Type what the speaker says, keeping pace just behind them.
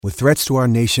With threats to our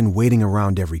nation waiting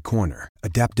around every corner,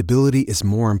 adaptability is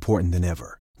more important than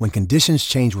ever. When conditions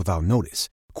change without notice,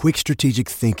 quick strategic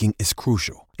thinking is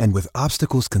crucial. And with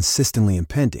obstacles consistently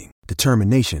impending,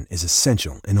 determination is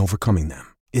essential in overcoming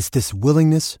them. It's this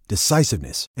willingness,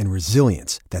 decisiveness, and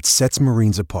resilience that sets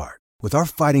Marines apart. With our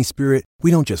fighting spirit, we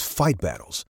don't just fight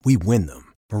battles, we win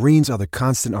them. Marines are the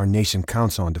constant our nation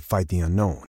counts on to fight the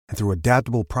unknown. And through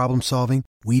adaptable problem solving,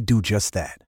 we do just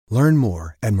that. Learn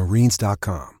more at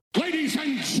marines.com. Ladies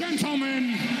and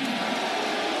gentlemen,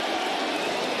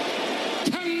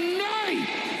 tonight,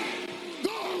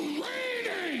 the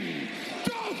reigning,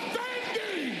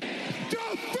 defending,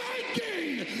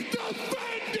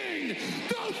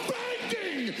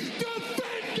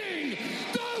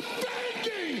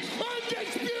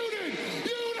 undisputed,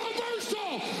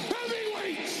 universal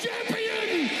heavyweight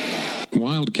champion,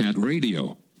 Wildcat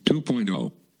Radio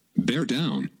 2.0. Bear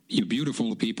down, you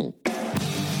beautiful people.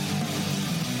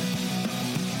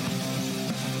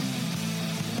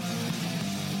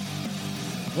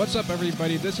 What's up,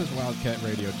 everybody? This is Wildcat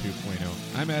Radio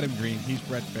 2.0. I'm Adam Green. He's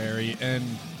Brett Barry. And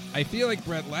I feel like,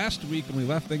 Brett, last week when we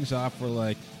left things off, we're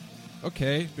like,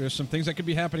 okay, there's some things that could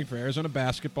be happening for Arizona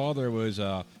basketball. There was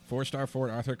four-star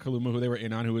forward Arthur Kaluma, who they were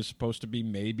in on, who was supposed to be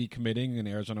maybe committing, and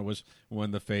Arizona was one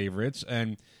of the favorites.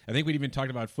 And I think we'd even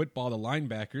talked about football, the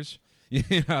linebackers.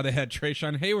 You know, they had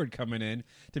Trayshawn Hayward coming in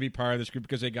to be part of this group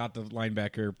because they got the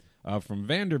linebacker from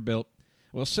Vanderbilt.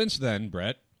 Well, since then,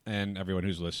 Brett, and everyone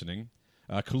who's listening,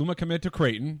 Kaluma committed to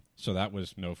Creighton, so that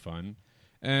was no fun.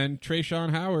 And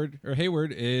Trayshawn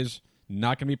Hayward is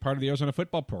not going to be part of the Arizona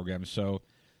football program. So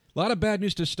a lot of bad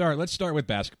news to start. Let's start with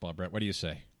basketball, Brett. What do you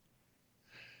say?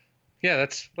 Yeah,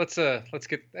 let's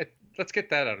get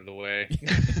that out of the way.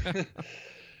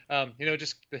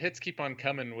 Just the hits keep on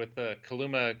coming with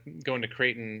Kaluma going to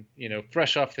Creighton,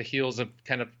 fresh off the heels of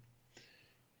kind of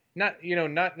not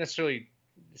necessarily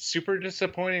super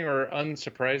disappointing or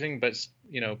unsurprising, but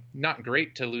not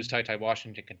great to lose Ty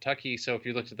Washington, Kentucky. So if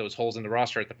you looked at those holes in the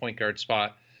roster at the point guard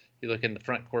spot, you look in the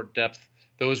front court depth,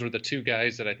 those were the two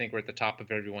guys that I think were at the top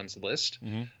of everyone's list.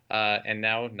 Mm-hmm. And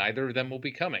now neither of them will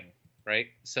be coming, right?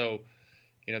 So,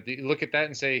 you look at that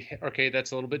and say, okay,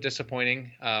 that's a little bit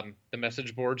disappointing. The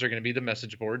message boards are going to be the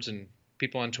message boards, and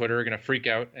people on Twitter are going to freak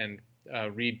out and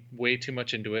read way too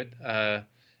much into it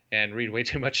and read way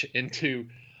too much into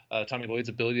Tommy Lloyd's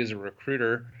ability as a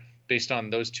recruiter based on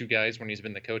those two guys when he's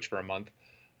been the coach for a month.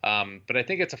 But I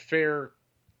think it's a fair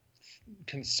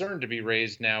concern to be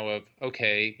raised now of,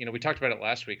 okay, we talked about it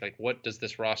last week, like what does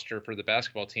this roster for the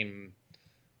basketball team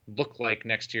look like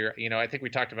next year? I think we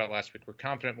talked about last week. We're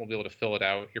confident we'll be able to fill it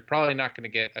out. You're probably not going to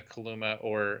get a Kaluma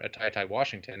or a Ty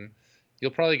Washington.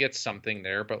 You'll probably get something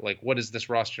there, but like, what does this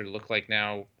roster look like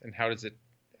now, and how does it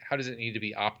need to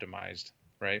be optimized,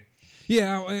 right?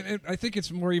 Yeah, I think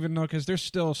it's more even though because there's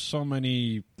so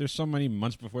many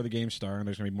months before the game start, and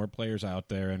there's going to be more players out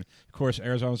there, and of course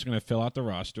Arizona's going to fill out the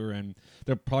roster, and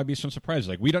there'll probably be some surprises.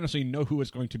 Like we don't necessarily know who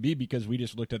it's going to be because we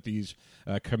just looked at these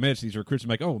commits, these recruits, and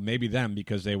like, oh, maybe them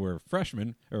because they were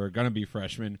freshmen or going to be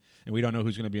freshmen, and we don't know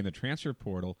who's going to be in the transfer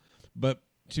portal. But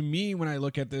to me, when I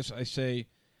look at this, I say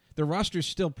the roster's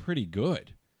still pretty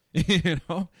good. Yeah.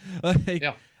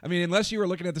 I mean, unless you were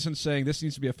looking at this and saying this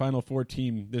needs to be a Final Four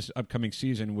team this upcoming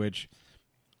season, which,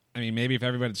 I mean, maybe if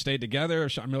everybody had stayed together or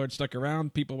Sean Miller had stuck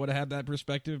around, people would have had that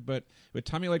perspective. But with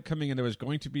Tommy Lloyd coming in, there was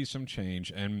going to be some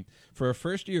change. And for a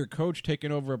first-year coach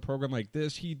taking over a program like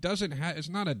this, he doesn't have. It's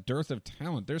not a dearth of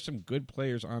talent. There's some good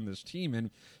players on this team,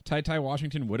 and Ty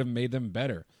Washington would have made them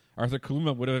better. Arthur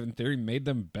Kaluma would have, in theory, made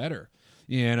them better.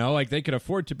 Like they could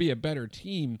afford to be a better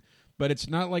team. But it's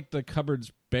not like the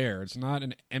cupboard's bare. It's not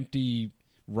an empty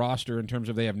roster in terms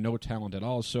of they have no talent at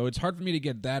all. So it's hard for me to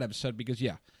get that upset because,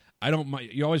 yeah, I don't mind.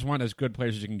 You always want as good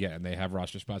players as you can get, and they have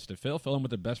roster spots to fill. Fill them with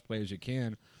the best players you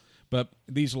can. But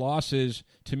these losses,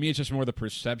 to me, it's just more the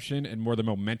perception and more the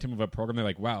momentum of a program. They're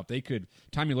like, wow, if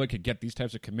Tommy Lloyd could get these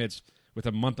types of commits with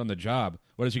a month on the job,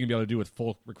 what is he going to be able to do with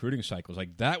full recruiting cycles?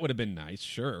 Like, that would have been nice,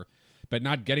 sure. But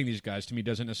not getting these guys, to me,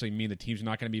 doesn't necessarily mean the team's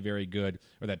not going to be very good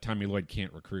or that Tommy Lloyd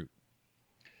can't recruit.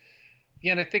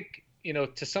 Yeah, and I think,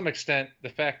 to some extent, the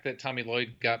fact that Tommy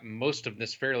Lloyd got most of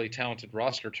this fairly talented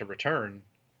roster to return,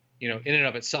 in and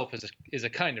of itself is a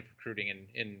kind of recruiting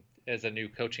in as a new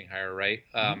coaching hire, right?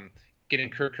 Mm-hmm. Getting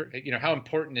Kirk, how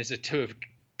important is it to have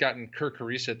gotten Kirk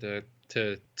Carissa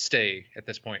to stay at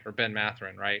this point, or Ben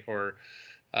Mathurin, right? Or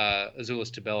Azuolas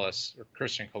Tubelis or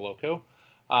Christian Koloko.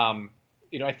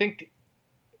 I think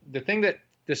the thing that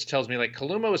this tells me, like,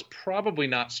 Kaluma was probably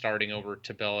not starting over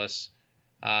Tubelis.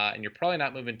 And you're probably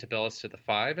not moving Tubelis to the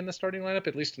 5 in the starting lineup,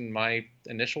 at least in my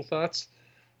initial thoughts.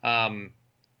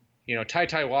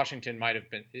 Ty Washington might have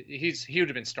been he would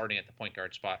have been starting at the point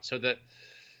guard spot. So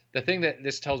the thing that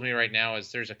this tells me right now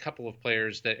is there's a couple of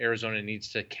players that Arizona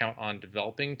needs to count on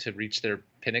developing to reach their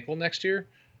pinnacle next year,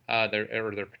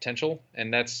 their potential,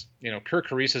 and that's Kerr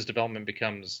Karisa's development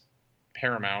becomes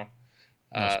paramount.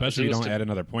 Especially if you don't add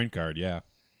another point guard, yeah.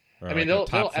 Or I mean, like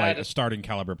they'll add a starting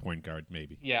caliber point guard,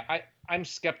 maybe. Yeah, I'm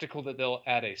skeptical that they'll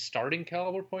add a starting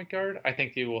caliber point guard. I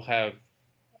think they will have,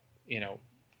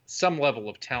 some level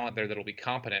of talent there that'll be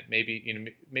competent.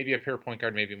 Maybe a pure point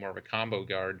guard, maybe more of a combo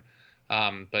guard.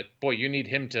 But boy, you need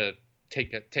him to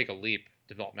take a leap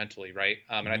developmentally, right?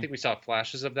 And I think we saw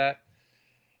flashes of that.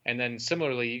 And then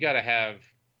similarly, you got to have,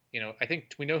 I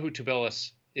think we know who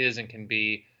Tubelis is and can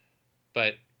be,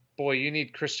 but boy, you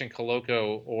need Christian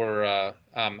Coloco or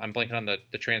I'm blanking on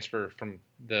the transfer from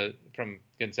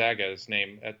Gonzaga's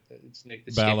name.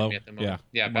 It's Ballo. Me at the moment.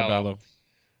 Yeah, Ballo.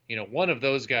 One of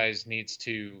those guys needs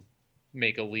to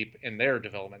make a leap in their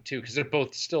development too, because they're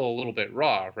both still a little bit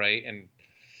raw, right? And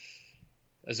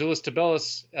Azuolas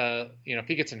Tubelis, if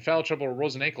he gets in foul trouble or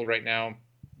rolls an ankle right now,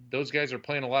 those guys are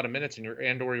playing a lot of minutes,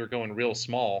 or you're going real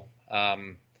small.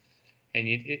 I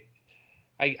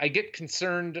get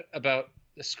concerned about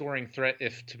the scoring threat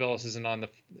if Tubelis isn't on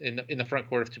in the front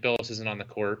court. If Tubelis isn't on the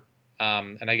court,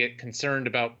 and I get concerned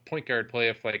about point guard play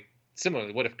if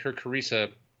similarly, what if Kerr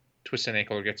Kriisa twists an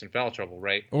ankle or gets in foul trouble,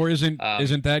 right? Or isn't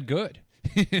that good?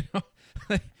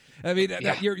 I mean,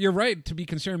 you're right to be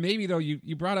concerned. Maybe though,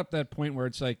 you brought up that point where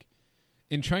it's like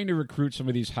in trying to recruit some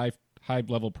of these high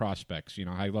level prospects,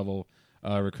 high level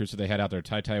recruits that they had out there,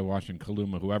 Ty Washington,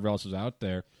 Kaluma, whoever else is out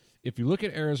there. If you look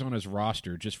at Arizona's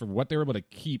roster, just for what they were able to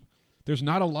keep, there's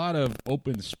not a lot of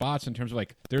open spots in terms of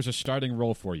there's a starting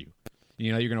role for you.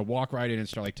 You're going to walk right in and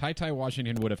start. Ty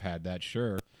Washington would have had that,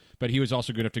 sure, but he was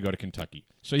also good enough to go to Kentucky,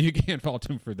 so you can't fault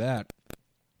him for that.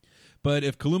 But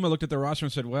if Kaluma looked at the roster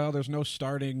and said, well, there's no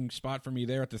starting spot for me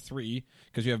there at the 3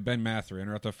 because you have Ben Mathurin,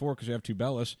 or at the 4 because you have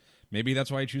Tubelis, maybe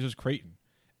that's why he chooses Creighton.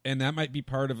 And that might be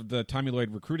part of the Tommy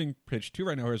Lloyd recruiting pitch, too,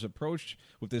 right now. His approach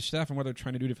with this staff and what they're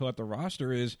trying to do to fill out the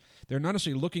roster is they're not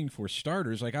necessarily looking for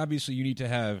starters. Obviously, you need to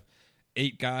have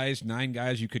 8 guys, 9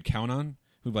 guys you could count on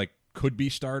who, could be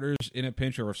starters in a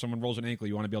pinch, or if someone rolls an ankle,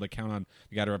 you want to be able to count on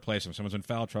the guy to replace him. If someone's in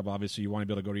foul trouble, obviously, you want to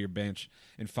be able to go to your bench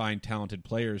and find talented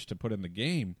players to put in the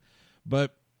game.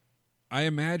 But I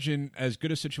imagine as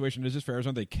good a situation as this for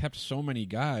Arizona, they kept so many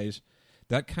guys,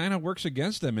 that kind of works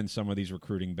against them in some of these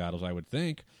recruiting battles, I would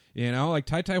think.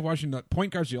 Ty Washington,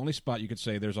 point guard's the only spot you could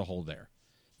say there's a hole there.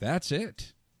 That's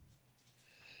it.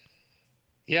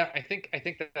 Yeah, I think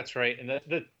that's right. And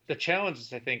the challenge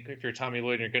is, I think, if you're Tommy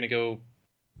Lloyd and you're going to go,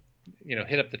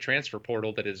 hit up the transfer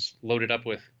portal that is loaded up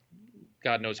with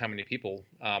God knows how many people.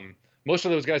 Most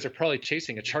of those guys are probably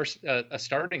chasing a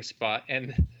starting spot,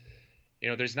 and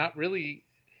there's not really.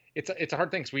 It's a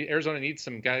hard thing. Arizona needs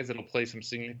some guys that'll play some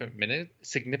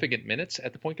significant minutes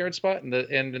at the point guard spot and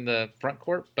in the front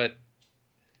court. But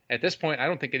at this point, I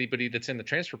don't think anybody that's in the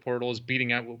transfer portal is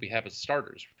beating out what we have as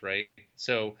starters, right?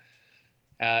 So,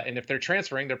 and if they're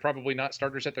transferring, they're probably not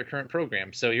starters at their current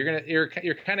program. So you're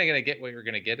kind of gonna get what you're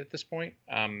gonna get at this point.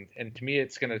 And to me,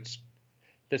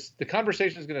 the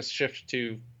conversation is gonna shift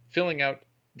to filling out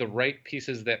the right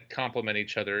pieces that complement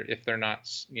each other if they're not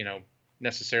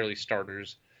necessarily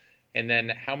starters. And then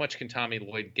how much can Tommy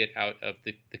Lloyd get out of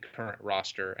the current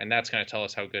roster? And that's going to tell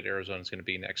us how good Arizona's going to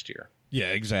be next year. Yeah,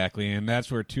 exactly. And that's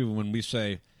where, too, when we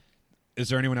say, is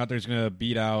there anyone out there who's going to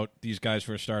beat out these guys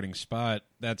for a starting spot,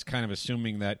 that's kind of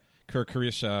assuming that Kerr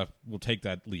Kriisa will take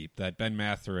that leap, that Ben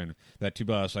Mathurin, that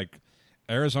Tubelis.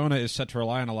 Arizona is set to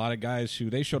rely on a lot of guys who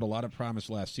they showed a lot of promise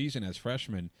last season as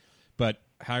freshmen, but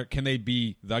how can they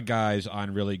be the guys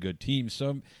on really good teams?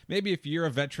 So maybe if you're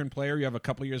a veteran player, you have a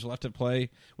couple years left to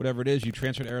play, whatever it is, you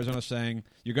transfer to Arizona saying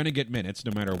you're going to get minutes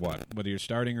no matter what, whether you're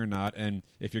starting or not. And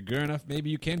if you're good enough,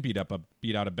 maybe you can beat out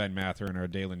a Ben Mathurin or a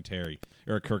Dalen Terry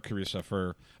or a Kerr Kriisa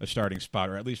for a starting spot,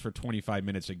 or at least for 25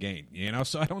 minutes a game.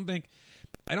 So I don't think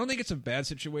it's a bad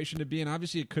situation to be in.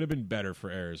 Obviously, it could have been better for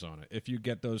Arizona if you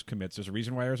get those commits. There's a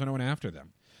reason why Arizona went after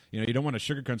them. You don't want to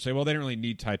sugarcoat and say, well, they didn't really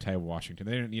need Ty Washington.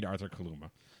 They didn't need Arthur Kaluma.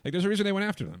 There's a reason they went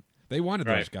after them. They wanted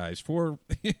those guys for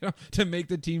to make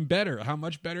the team better. How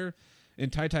much better? In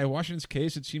Ty Washington's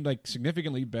case, it seemed like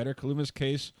significantly better. Kaluma's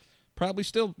case, probably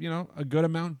still, a good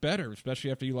amount better,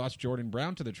 especially after you lost Jordan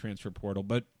Brown to the transfer portal.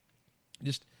 But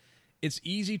just, it's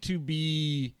easy to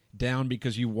be down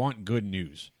because you want good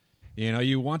news.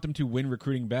 You want them to win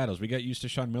recruiting battles. We got used to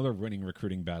Sean Miller winning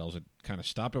recruiting battles. It kind of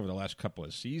stopped over the last couple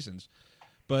of seasons.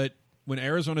 But when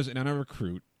Arizona's in on a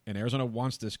recruit and Arizona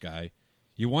wants this guy,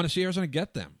 you want to see Arizona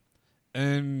get them.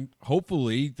 And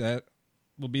hopefully that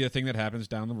will be a thing that happens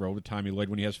down the road with Tommy Lloyd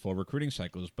when he has full recruiting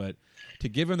cycles. But to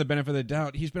give him the benefit of the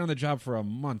doubt, he's been on the job for a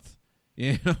month.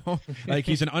 You know, like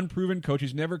he's an unproven coach.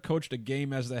 He's never coached a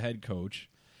game as the head coach.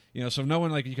 You know, so no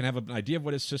one, like, you can have an idea of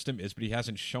what his system is, but he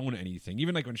hasn't shown anything.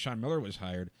 Even like when Sean Miller was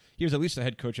hired, he was at least the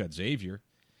head coach at Xavier.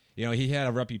 You know, he had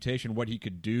a reputation, what he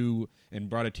could do, and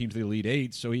brought a team to the Elite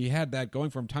Eight, so he had that going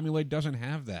for him. Tommy Lloyd doesn't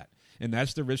have that, and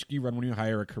that's the risk you run when you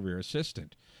hire a career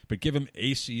assistant. But give him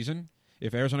a season.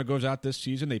 If Arizona goes out this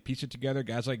season, they piece it together.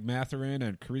 Guys like Mathurin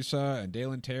and Carissa and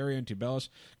Dalen Terry and Tubelis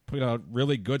put out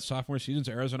really good sophomore seasons.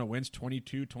 Arizona wins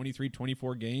 22, 23,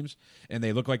 24 games, and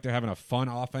they look like they're having a fun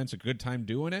offense, a good time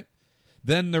doing it.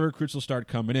 Then the recruits will start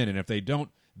coming in, and if they don't,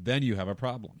 then you have a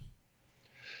problem.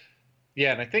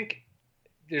 Yeah, and I think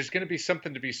there's going to be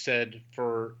something to be said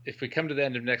for if we come to the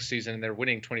end of next season and they're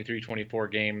winning 23, 24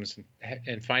 games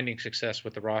and finding success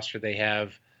with the roster they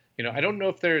have. You know, I don't know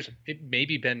if it may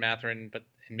be Ben Mathurin, but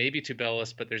maybe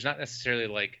Tubelis, but there's not necessarily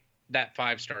like that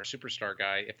 5-star superstar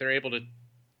guy. If they're able to,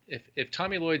 if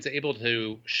Tommy Lloyd's able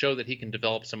to show that he can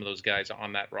develop some of those guys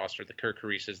on that roster, the Kirk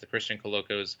Carisas, the Christian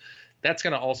Colocos, that's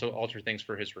going to also alter things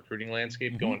for his recruiting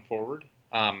landscape going forward.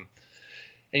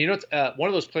 And you know, it's one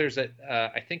of those players that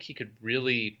I think he could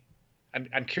really.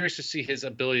 I'm curious to see his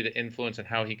ability to influence and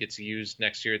how he gets used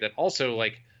next year. That also,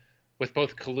 like with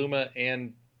both Kaluma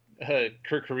and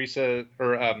Kirk Carissa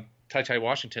or Ty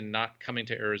Washington not coming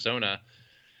to Arizona,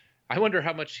 I wonder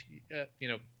how much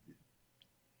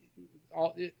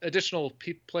all additional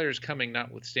players coming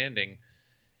notwithstanding.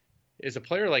 Is a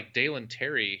player like Dalen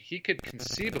Terry, he could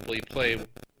conceivably play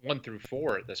 1 through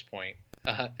 4 at this point.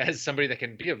 As somebody that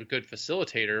can be a good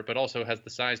facilitator, but also has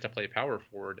the size to play power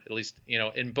forward, at least, you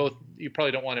know, in both, you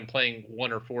probably don't want him playing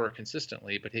 1 or 4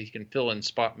 consistently, but he can fill in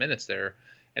spot minutes there.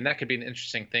 And that could be an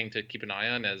interesting thing to keep an eye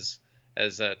on as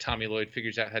Tommy Lloyd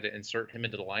figures out how to insert him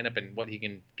into the lineup and what he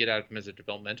can get out of him as a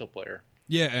developmental player.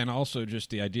 Yeah. And also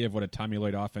just the idea of what a Tommy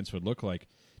Lloyd offense would look like.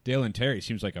 Dalen Terry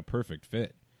seems like a perfect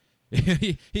fit.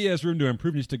 he has room to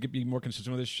improve. He needs to be more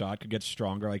consistent with his shot, could get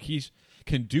stronger. Like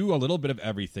can do a little bit of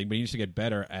everything, but he needs to get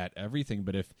better at everything.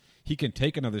 But if he can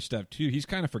take another step too, he's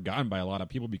kind of forgotten by a lot of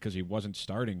people because he wasn't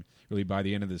starting really by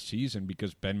the end of the season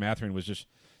because Ben Mathurin was just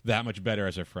that much better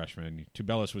as a freshman.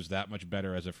 Tubelis was that much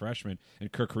better as a freshman,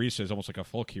 and Kirk Carissa is almost like a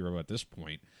folk hero at this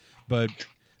point. But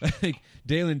like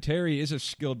Dalen Terry is a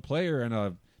skilled player and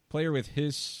a player with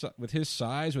his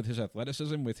size, with his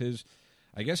athleticism, with his,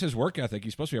 I guess, his work ethic.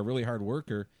 He's supposed to be a really hard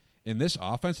worker. In this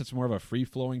offense, it's more of a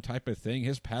free-flowing type of thing.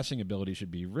 His passing ability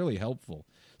should be really helpful.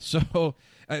 So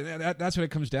that's what it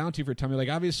comes down to for Tommy. Like,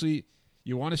 obviously,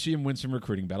 you want to see him win some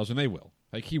recruiting battles, and they will.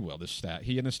 Like, he will.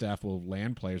 He and the staff will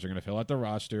land players. They're going to fill out the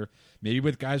roster, maybe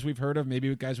with guys we've heard of, maybe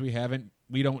with guys we haven't.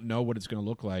 We don't know what it's going to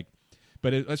look like.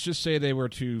 But let's just say they were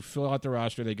to fill out the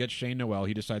roster. They get Shane Noel.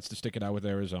 He decides to stick it out with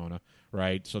Arizona,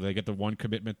 right? So they get the one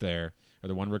commitment there, or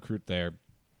the one recruit there,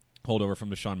 holdover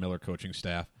from the Sean Miller coaching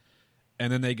staff.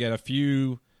 And then they get a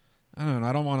few, I don't know,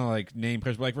 I don't want to like name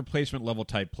players, but like replacement level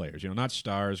type players, you know, not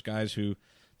stars, guys who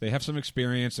they have some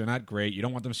experience. They're not great. You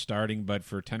don't want them starting, but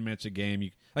for 10 minutes a game,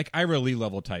 like Ira Lee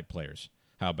level type players.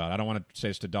 How about? I don't want to say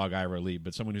it's to dog Ira Lee,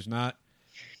 but someone who's not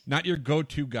your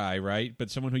go-to guy, right?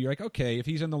 But someone who you're like, okay, if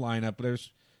he's in the lineup,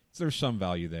 there's some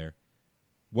value there.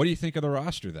 What do you think of the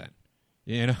roster then?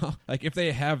 You know, like if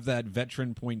they have that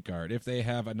veteran point guard, if they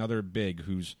have another big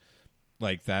who's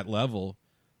like that level,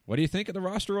 what do you think of the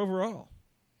roster overall?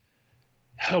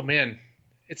 Oh, man.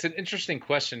 It's an interesting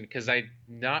question because I'm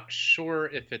not sure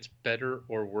if it's better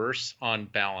or worse on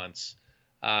balance.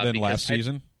 Than last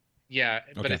season?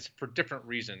 But it's for different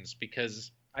reasons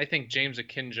because I think James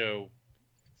Akinjo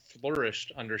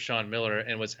flourished under Sean Miller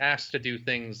and was asked to do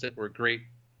things that were great,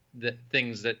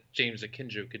 things that James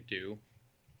Akinjo could do.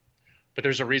 But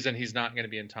there's a reason he's not going to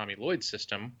be in Tommy Lloyd's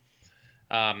system.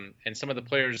 And some of the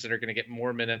players that are going to get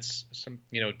more minutes, some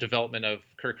development of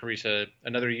Kirk Carissa,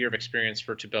 another year of experience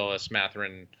for Tubelis,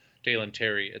 Mathurin, Dalen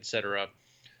Terry, etc.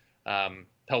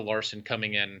 Pell Larson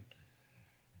coming in.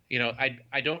 You know,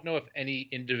 I don't know if any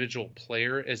individual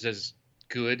player is as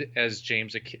good as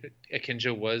James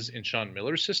Akinjo was in Sean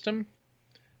Miller's system,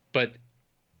 but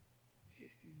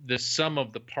the sum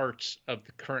of the parts of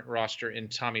the current roster in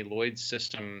Tommy Lloyd's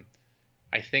system,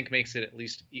 I think makes it at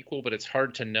least equal, but it's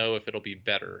hard to know if it'll be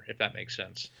better, if that makes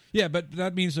sense. Yeah, but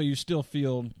that means that you still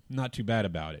feel not too bad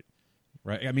about it,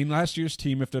 right? I mean, last year's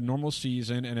team, if the normal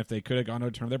season and if they could have gone to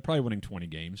a tournament, they're probably winning 20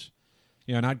 games.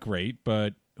 You know, not great,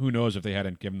 but who knows if they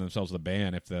hadn't given themselves the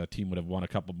ban, if the team would have won a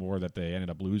couple more that they ended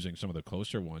up losing, some of the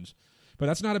closer ones. But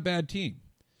that's not a bad team.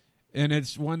 And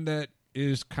it's one that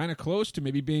is kind of close to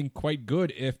maybe being quite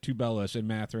good if Tubelis and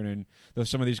Mathurin and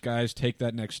some of these guys take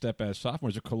that next step as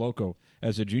sophomores, or Koloko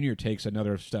as a junior takes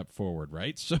another step forward,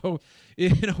 right? So,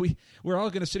 we're all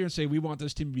going to sit here and say we want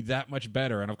this team to be that much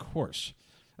better, and of course,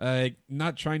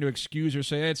 not trying to excuse or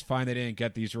say, hey, it's fine they didn't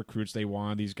get these recruits they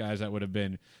want, these guys that would have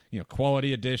been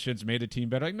quality additions, made the team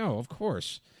better. Like, no, of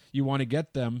course, you want to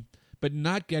get them, but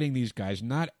not getting these guys,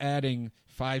 not adding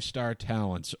 5-star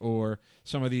talents or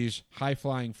some of these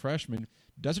high-flying freshmen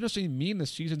doesn't necessarily mean the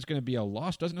season's going to be a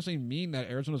loss, doesn't necessarily mean that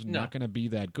Arizona's not going to be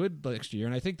that good next year.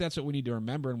 And I think that's what we need to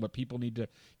remember and what people need to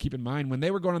keep in mind when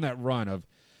they were going on that run of,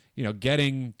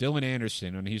 getting Dylan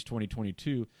Anderson, and he's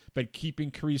 2022, but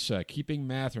keeping Carissa, keeping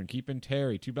Mathurin, keeping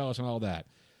Terry, Tubelis, and all that.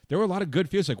 There were a lot of good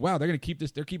feels like, wow, they're going to keep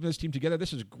this. They're keeping this team together.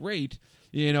 This is great,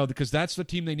 because that's the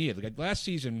team they needed. Like last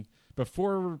season,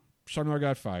 before Sean Miller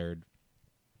got fired,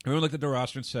 everyone looked at the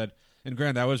roster and said, and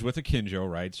granted, that was with Akinjo,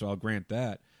 right? So I'll grant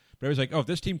that. But I was like, if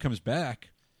this team comes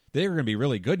back, they're going to be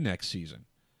really good next season.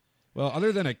 Well,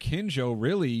 other than Akinjo,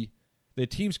 really, the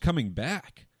team's coming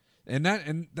back. And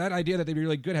that idea that they'd be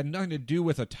really good had nothing to do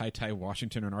with a Ty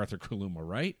Washington or an Arthur Kaluma,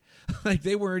 right? Like,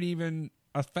 they weren't even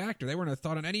a factor. They weren't a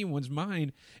thought on anyone's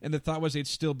mind, and the thought was they'd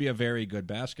still be a very good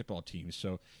basketball team.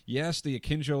 So, yes, the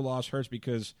Akinjo loss hurts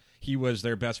because he was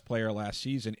their best player last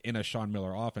season in a Sean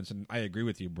Miller offense, and I agree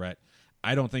with you, Brett.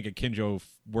 I don't think Akinjo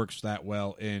works that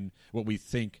well in what we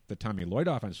think the Tommy Lloyd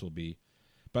offense will be.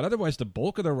 But otherwise, the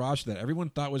bulk of the roster that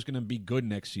everyone thought was going to be good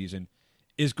next season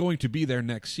is going to be there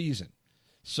next season.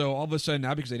 So all of a sudden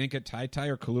now, because they didn't get Ty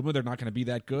or Kaluma, they're not going to be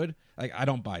that good? I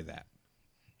don't buy that.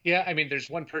 Yeah, I mean,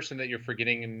 there's one person that you're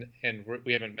forgetting, and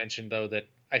we haven't mentioned, though, that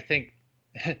I think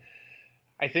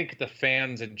the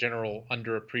fans in general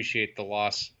underappreciate the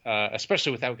loss,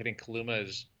 especially without getting Kaluma,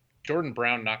 is Jordan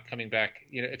Brown not coming back.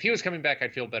 If he was coming back,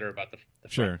 I'd feel better about the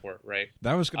front court, right?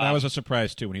 That was a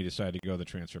surprise, too, when he decided to go to the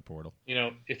transfer portal.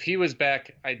 If he was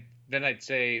back, I'd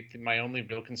say my only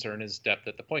real concern is depth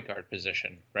at the point guard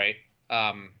position, right?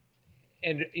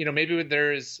 And maybe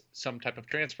there is some type of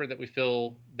transfer that we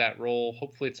fill that role.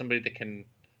 Hopefully it's somebody that can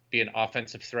be an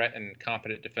offensive threat and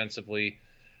competent defensively.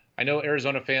 I know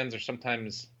Arizona fans are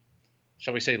sometimes,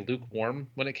 shall we say, lukewarm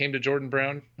when it came to Jordan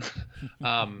Brown.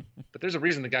 But there's a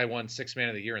reason the guy won 6th Man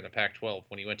of the Year in the Pac-12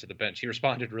 when he went to the bench. He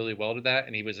responded really well to that,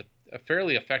 and he was a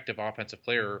fairly effective offensive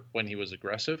player when he was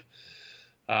aggressive.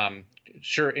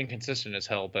 Sure, inconsistent as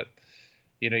hell, but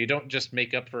you don't just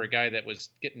make up for a guy that was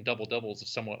getting double-doubles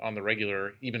somewhat on the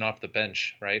regular, even off the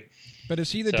bench, right? But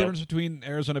is he the difference between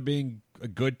Arizona being a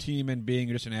good team and being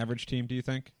just an average team, do you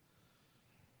think?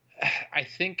 I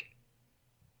think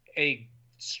a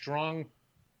strong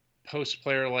post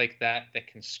player like that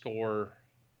can score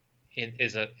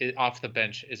off the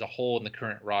bench is a hole in the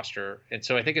current roster. And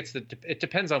so I think it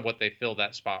depends on what they fill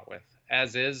that spot with.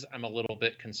 As is, I'm a little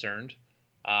bit concerned.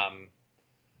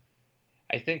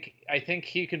 I think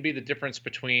he could be the difference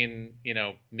between,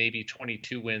 maybe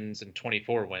 22 wins and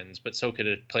 24 wins, but so could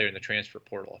a player in the transfer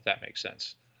portal, if that makes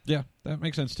sense. Yeah, that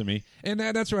makes sense to me. And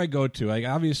that's where I go to. Like,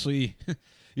 obviously,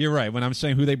 you're right. When I'm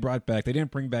saying who they brought back, they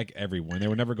didn't bring back everyone. They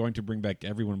were never going to bring back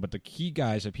everyone. But the key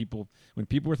guys that when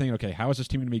people were thinking, okay, how is this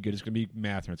team going to be good? It's going to be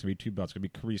Mathurin. It's going to be Tubelis. It's going to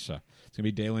be Carissa. It's going to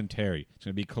be Dalen Terry. It's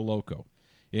going to be Koloko.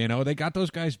 They got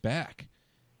those guys back.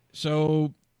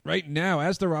 So right now,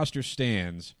 as the roster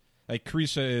stands, like,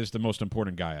 Carissa is the most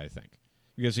important guy, I think,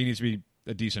 because he needs to be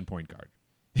a decent point guard.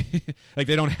 Like,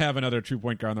 they don't have another true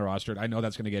point guard on the roster. I know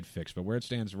that's going to get fixed, but where it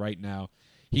stands right now,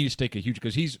 he needs to take a huge,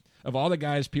 because he's, of all the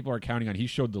guys people are counting on, he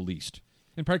showed the least.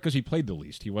 In part because he played the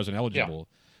least. He wasn't eligible.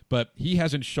 Yeah. But he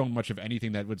hasn't shown much of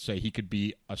anything that would say he could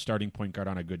be a starting point guard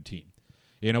on a good team.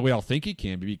 We all think he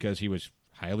can be because he was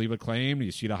highly acclaimed.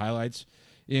 You see the highlights,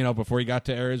 before he got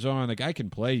to Arizona. The guy can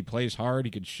play. He plays hard.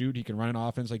 He can shoot. He can run an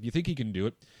offense. Like, you think he can do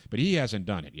it, but he hasn't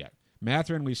done it yet.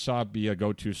 Mathurin, we saw be a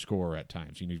go-to scorer at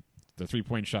times. The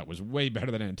three-point shot was way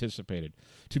better than anticipated.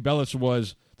 Tubelis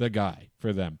was the guy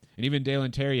for them. And even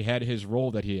Dalen Terry had his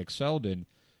role that he excelled in.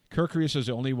 Kirk Carissa is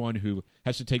the only one who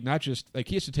has to take, not just, like,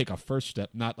 he has to take a first step,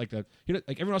 not like that. Like,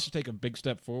 everyone else has to take a big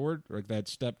step forward, or like that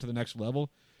step to the next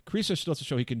level. Carissa still has to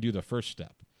show he can do the first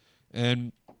step.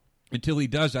 And until he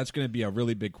does, that's going to be a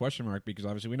really big question mark, because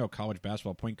obviously we know college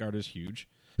basketball point guard is huge.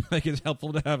 Like, it's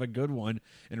helpful to have a good one.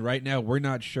 And right now, we're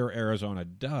not sure Arizona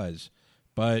does.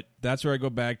 But that's where I go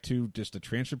back to just the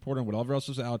transfer portal and whatever else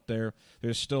is out there.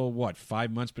 There's still,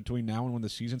 5 months between now and when the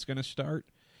season's going to start?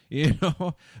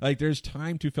 Like, there's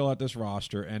time to fill out this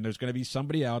roster, and there's going to be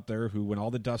somebody out there who, when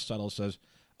all the dust settles, says,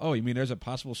 oh, you mean there's a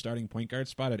possible starting point guard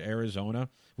spot at Arizona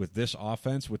with this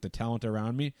offense, with the talent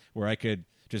around me, where I could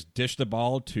just dish the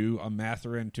ball to a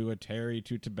Mathurin, to a Terry,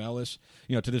 to Tubelis,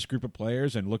 to this group of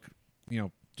players and look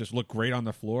just look great on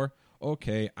the floor,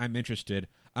 okay, I'm interested.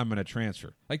 I'm going to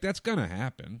transfer. Like, that's going to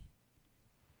happen.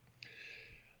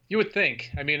 You would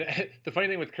think. I mean, the funny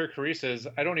thing with Kirk Carissa is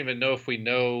I don't even know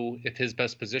if his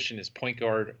best position is point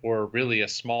guard or really a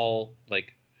small,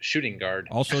 like, shooting guard.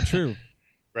 Also true.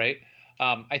 Right?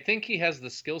 I think he has the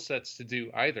skill sets to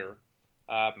do either.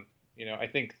 I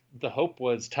think the hope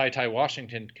was Ty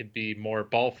Washington could be more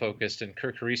ball focused and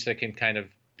Kirk Carissa can kind of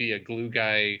be a glue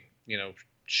guy,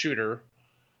 shooter,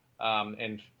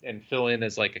 and fill in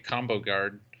as like a combo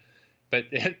guard. But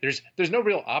there's no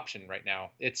real option right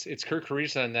now. It's Kirk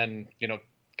Carissa and then,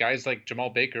 guys like Jamal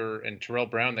Baker and Terrell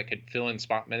Brown that could fill in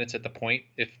spot minutes at the point,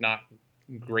 if not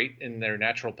great in their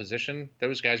natural position.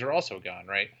 Those guys are also gone,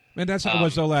 right? And that's how it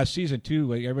was the last season too.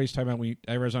 Like, everybody's talking about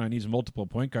Arizona needs multiple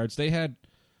point guards. They had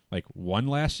like one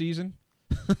last season.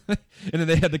 And then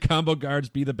they had the combo guards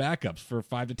be the backups for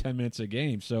 5 to 10 minutes a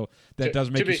game. So that does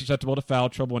make you susceptible to foul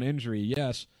trouble and injury,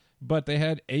 yes. But they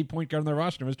had a point guard on their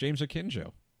roster. It was James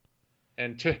Akinjo.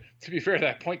 And to be fair,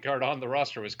 that point guard on the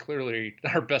roster was clearly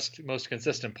our best, most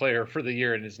consistent player for the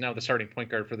year and is now the starting point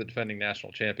guard for the defending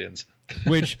national champions.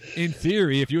 Which, in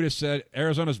theory, if you would have said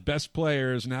Arizona's best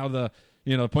player is now the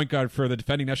point guard for the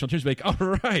defending national champions, like, all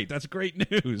right, that's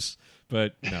great news.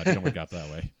 But no, it didn't work out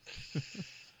that way.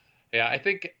 Yeah, I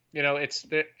think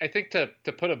I think to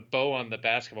put a bow on the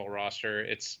basketball roster,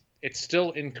 it's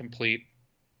still incomplete.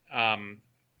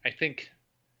 I think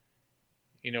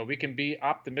we can be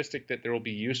optimistic that there will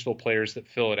be useful players that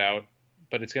fill it out,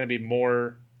 but it's going to be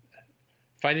more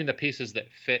finding the pieces that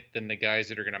fit than the guys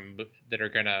that are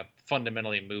going to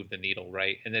fundamentally move the needle,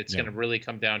 right? And it's going to really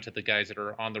come down to the guys that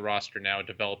are on the roster now,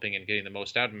 developing and getting the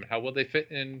most out of them. How will they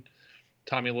fit in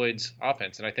Tommy Lloyd's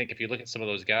offense? And I think if you look at some of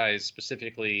those guys,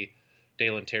 specifically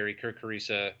Dalen Terry, Kirk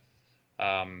Carissa,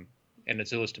 and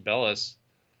Azuolas Tubelis,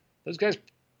 those guys.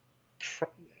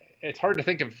 It's hard to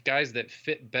think of guys that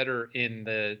fit better in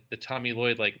the Tommy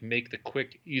Lloyd, like make the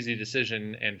quick, easy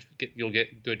decision and you'll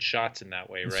get good shots in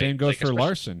that way, right? The same goes for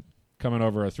Larson, coming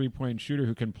over, a 3-point shooter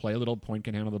who can play a little point,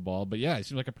 can handle the ball. But yeah, he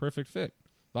seems like a perfect fit.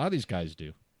 A lot of these guys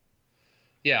do.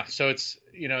 Yeah, so it's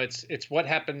what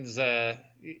happens. Part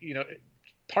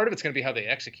of it's going to be how they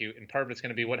execute, and part of it's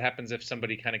going to be what happens if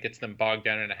somebody kind of gets them bogged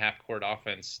down in a half-court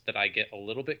offense. That I get a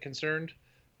little bit concerned.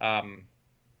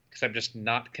 Because I'm just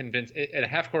not convinced. At a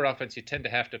half-court offense, you tend to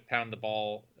have to pound the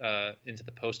ball into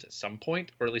the post at some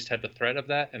point, or at least have the threat of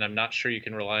that. And I'm not sure you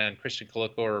can rely on Christian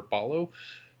Koloko or Ballo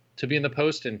to be in the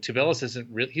post. And Tubelis isn't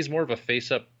really. He's more of a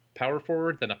face-up power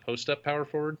forward than a post-up power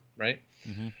forward, right?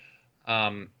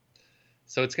 Mm-hmm.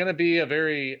 So it's going to be a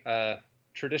very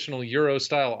traditional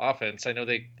Euro-style offense. I know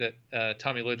that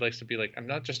Tommy Lloyd likes to be like, I'm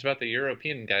not just about the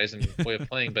European guys and way of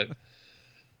playing, but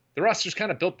the roster's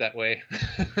kind of built that way.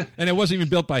 And it wasn't even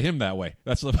built by him that way.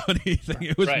 That's the funny thing.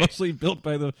 It was mostly built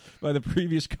by the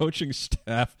previous coaching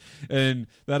staff. And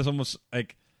that is almost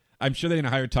like, I'm sure they're going to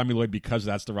hire Tommy Lloyd because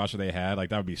that's the roster they had.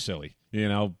 Like, that would be silly,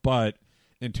 But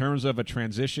in terms of a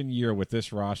transition year with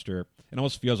this roster, it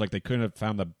almost feels like they couldn't have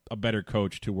found a better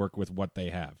coach to work with what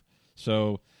they have.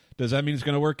 So does that mean it's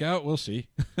going to work out? We'll see.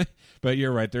 But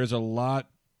you're right. There's a lot.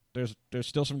 There's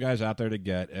still some guys out there to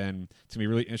get, and it's going to be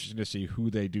really interesting to see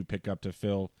who they do pick up to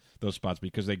fill those spots,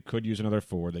 because they could use another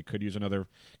forward. They could use another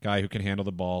guy who can handle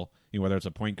the ball, whether it's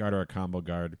a point guard or a combo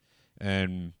guard.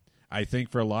 And I think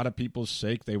for a lot of people's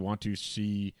sake, they want to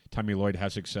see Tommy Lloyd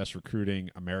have success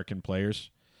recruiting American players,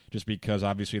 just because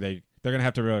obviously they're going to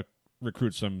have to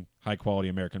recruit some high-quality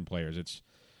American players.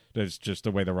 That's just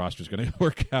the way the roster is going to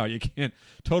work out. You can't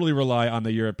totally rely on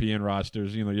the European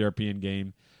rosters, the European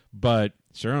game. But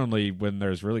certainly when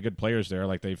there's really good players there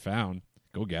like they've found,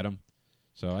 go get them.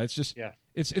 So it's just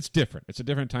it's different. It's a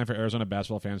different time for Arizona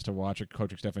basketball fans to watch a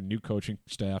coaching staff, a new coaching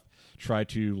staff, try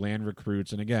to land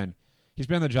recruits. And again, he's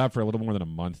been on the job for a little more than a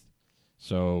month.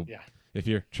 So if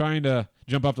you're trying to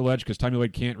jump off the ledge because Tommy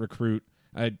Lloyd can't recruit,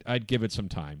 I'd give it some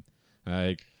time.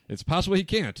 It's possible he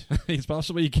can't. It's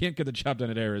possible he can't get the job done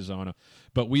at Arizona,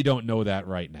 but we don't know that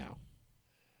right now.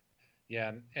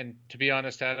 Yeah, and to be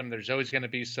honest, Adam, there's always going to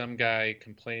be some guy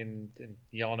complaining and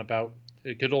yelling about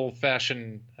a good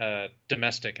old-fashioned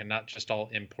domestic and not just all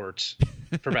imports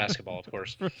for basketball, of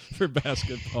course. for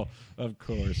basketball, of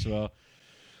course. Well,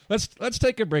 let's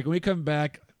take a break. When we come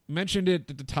back, mentioned it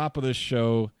at the top of the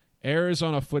show,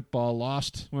 Arizona football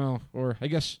lost, or I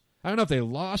guess, I don't know if they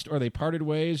lost or they parted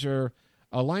ways, or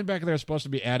a linebacker they're supposed to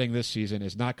be adding this season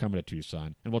is not coming to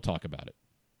Tucson, and we'll talk about it.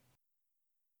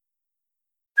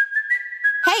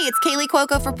 Hey, it's Kaylee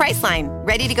Cuoco for Priceline.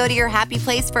 Ready to go to your happy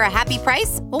place for a happy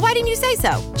price? Well, why didn't you say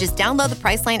so? Just download the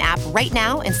Priceline app right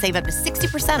now and save up to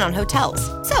 60% on hotels.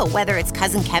 So whether it's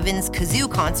Cousin Kevin's Kazoo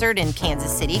Concert in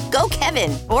Kansas City, go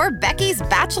Kevin, or Becky's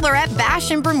Bachelorette Bash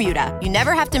in Bermuda, you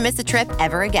never have to miss a trip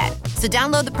ever again. So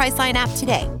download the Priceline app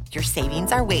today. Your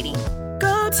savings are waiting.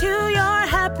 Go to your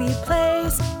happy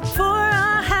place for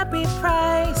a happy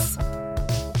price.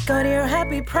 Go to your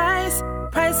happy price,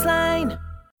 Priceline.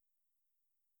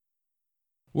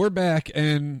 We're back,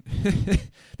 and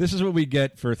this is what we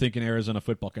get for thinking Arizona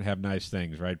football can have nice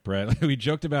things, right, Brett? We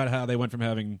joked about how they went from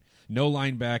having no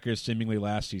linebackers seemingly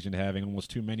last season to having almost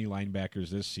too many linebackers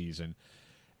this season.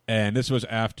 And this was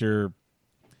after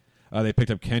they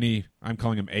picked up Kenny, I'm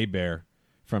calling him A-Bear,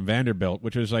 from Vanderbilt,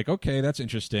 which was like, okay, that's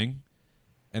interesting.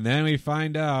 And then we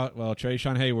find out, well,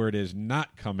 Trayshawn Hayward is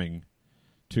not coming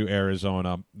to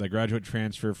Arizona, the graduate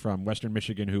transfer from Western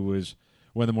Michigan, who was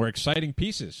one of the more exciting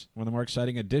pieces, one of the more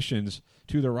exciting additions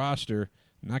to the roster.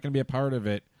 Not going to be a part of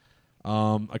it.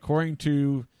 According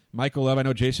to Michael Love, I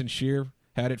know Jason Scheer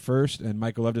had it first, and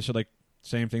Michael Love just said, like,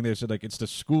 same thing. They said, like, it's the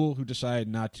school who decided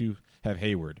not to have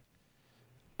Hayward.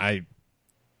 I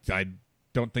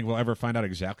don't think we'll ever find out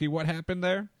exactly what happened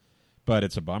there, but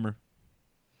it's a bummer.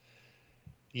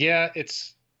 Yeah,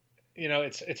 it's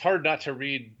hard not to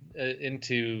read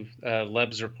into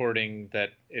Leb's reporting that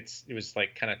it was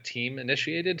like kind of team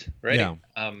initiated, right? Yeah.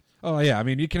 Yeah. I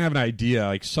mean, you can have an idea,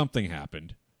 like something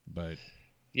happened, but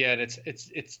yeah, and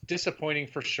it's disappointing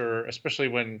for sure, especially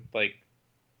when, like,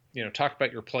 talk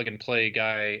about your plug and play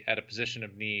guy at a position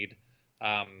of need.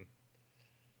 I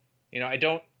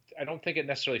don't think it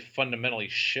necessarily fundamentally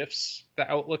shifts the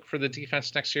outlook for the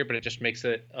defense next year, but it just makes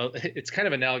it it's kind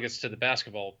of analogous to the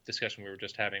basketball discussion we were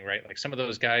just having, right? Like some of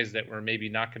those guys that were maybe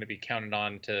not going to be counted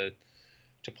on to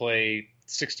play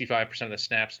 65% of the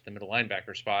snaps at the middle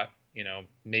linebacker spot,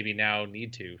 maybe now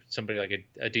need to. Somebody like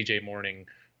a DJ Mourning,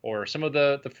 or some of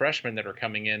the freshmen that are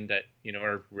coming in that,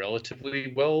 are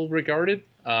relatively well regarded.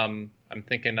 I'm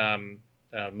thinking Mojo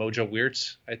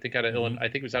Weertz, I think out of Illinois. I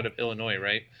think it was out of Illinois,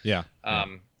 right? Yeah.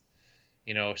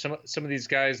 Some of these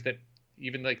guys that,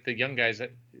 even like the young guys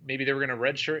that maybe they were going to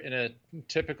redshirt in a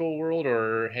typical world,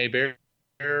 or Bear,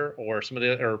 or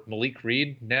or Malik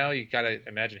Reed. Now you got to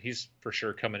imagine he's for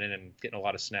sure coming in and getting a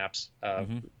lot of snaps,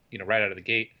 right out of the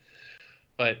gate.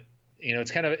 But it's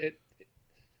kind of it.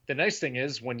 The nice thing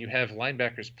is when you have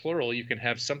linebackers plural, you can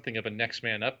have something of a next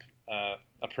man up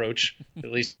approach.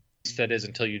 At least that is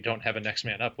until you don't have a next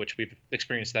man up, which we've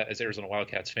experienced that as Arizona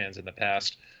Wildcats fans in the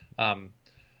past.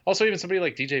 Also, even somebody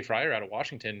like DJ Fryer out of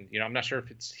Washington, I'm not sure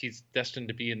if he's destined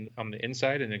to be on the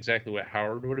inside and exactly what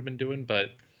Howard would have been doing,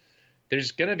 but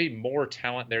there's going to be more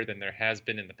talent there than there has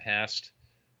been in the past.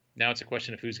 Now it's a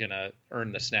question of who's going to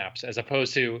earn the snaps, as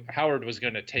opposed to Howard was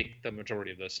going to take the majority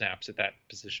of those snaps at that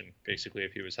position, basically,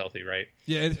 if he was healthy, right?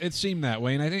 Yeah, it seemed that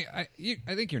way, and I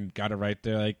think you got it right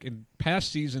there. Like in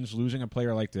past seasons, losing a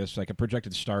player like this, like a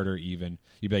projected starter, even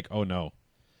you'd be like, oh no.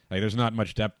 Like, there's not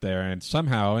much depth there, and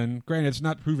somehow, and granted, it's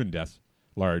not proven depth,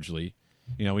 largely.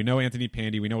 We know Anthony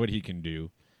Pandy. We know what he can do.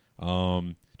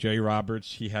 Jerry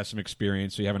Roberts, he has some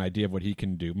experience, so you have an idea of what he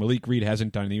can do. Malik Reed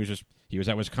hasn't done it. He was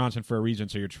at Wisconsin for a reason,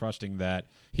 so you're trusting that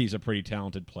he's a pretty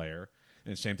talented player.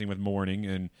 And same thing with Mourning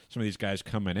and some of these guys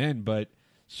coming in. But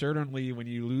certainly when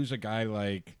you lose a guy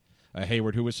like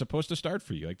Hayward, who was supposed to start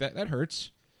for you, like that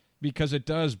hurts, because it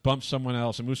does bump someone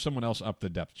else and move someone else up the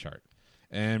depth chart.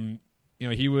 And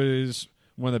he was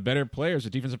one of the better players, the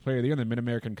defensive player of the year in the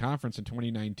Mid-American Conference in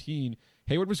 2019.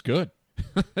 Hayward was good.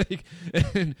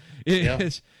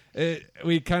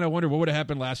 We kind of wonder what would have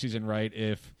happened last season, right,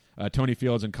 if Tony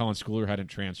Fields and Colin Schooler hadn't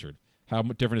transferred. How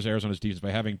different is Arizona's defense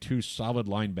by having two solid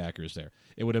linebackers there?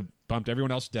 It would have bumped everyone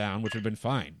else down, which would have been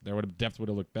fine. Depth would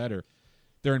have looked better.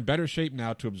 They're in better shape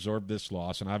now to absorb this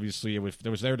loss, and obviously if it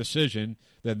was their decision,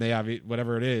 then they have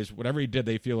whatever he did,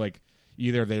 they feel like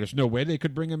either there's no way they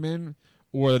could bring him in,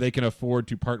 or they can afford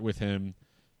to part with him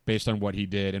based on what he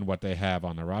did and what they have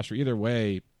on the roster. Either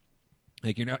way,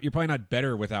 like you're probably not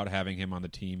better without having him on the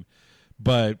team.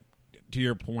 But to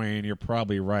your point, you're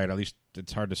probably right. At least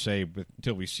it's hard to say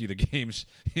until we see the games.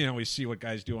 We see what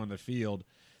guys do on the field.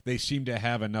 They seem to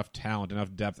have enough talent,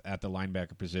 enough depth at the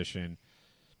linebacker position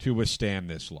to withstand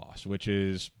this loss, which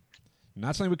is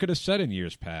not something we could have said in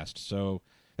years past. So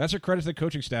that's a credit to the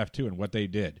coaching staff, too, and what they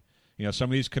did.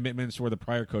 Some of these commitments were the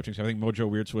prior coaching staff. I think Mojo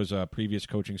Weertz was a previous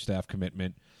coaching staff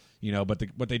commitment, but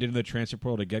what they did in the transfer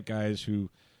portal to get guys who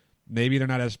maybe they're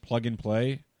not as plug and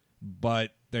play,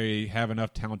 but they have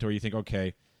enough talent where you think,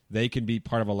 okay, they can be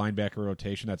part of a linebacker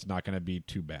rotation that's not going to be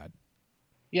too bad.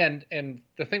 Yeah, and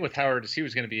the thing with Howard is he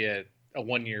was going to be a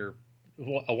 1 year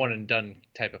a one and done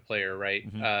type of player, right?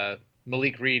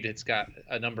 Malik Reed has got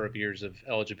a number of years of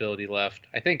eligibility left.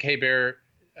 I think Hebert,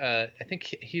 I think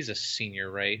he's a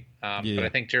senior, right? But I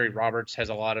think Jerry Roberts has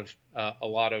a lot of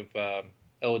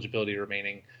eligibility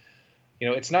remaining. You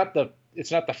know, it's not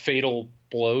the fatal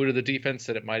blow to the defense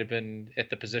that it might have been at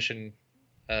the position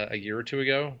a year or two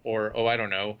ago, or I don't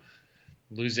know,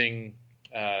 losing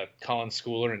Colin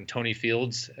Schooler and Tony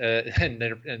Fields, and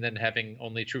then having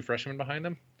only true freshmen behind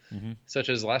them, such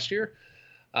as last year.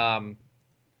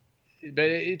 But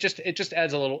it just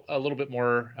adds a little bit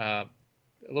more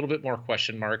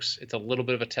question marks. It's a little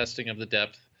bit of a testing of the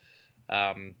depth,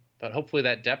 but hopefully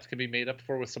that depth can be made up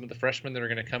for with some of the freshmen that are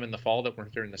going to come in the fall that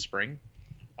weren't there in the spring.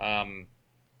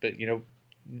 But you know,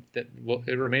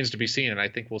 it remains to be seen, and I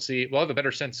think we'll have a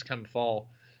better sense come fall.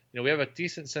 You know, we have a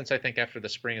decent sense, I think, after the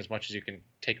spring, as much as you can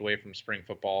take away from spring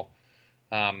football.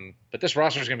 But this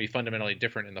roster is going to be fundamentally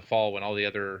different in the fall when all the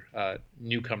other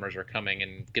newcomers are coming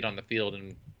and get on the field,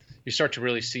 and you start to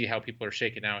really see how people are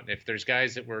shaking out. And if there's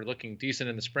guys that were looking decent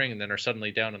in the spring and then are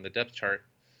suddenly down on the depth chart,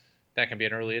 that can be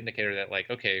an early indicator that, like,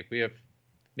 okay,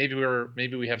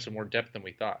 maybe we have some more depth than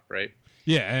we thought, right?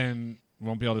 Yeah, and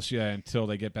won't be able to see that until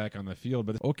they get back on the field.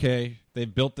 But okay,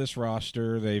 they've built this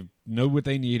roster. They know what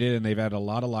they needed, and they've added a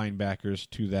lot of linebackers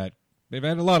to that. They've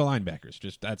added a lot of linebackers,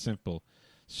 just that simple.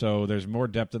 So there's more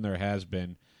depth than there has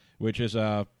been, which is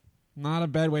not a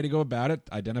bad way to go about it,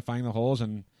 identifying the holes.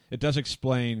 And it does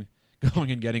explain going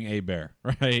and getting Hebert,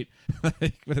 right?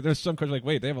 There's some coaches like,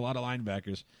 wait, they have a lot of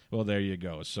linebackers. Well, there you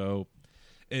go. So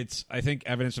it's, I think,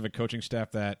 evidence of a coaching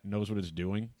staff that knows what it's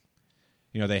doing.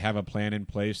 You know, they have a plan in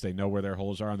place. They know where their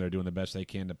holes are, and they're doing the best they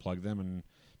can to plug them. And,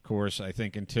 of course, I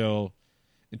think until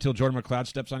Jordan McLeod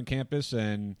steps on campus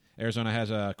and Arizona has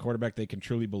a quarterback they can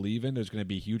truly believe in, there's going to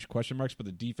be huge question marks. But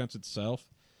the defense itself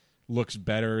looks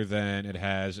better than it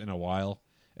has in a while.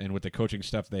 And with the coaching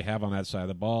stuff they have on that side of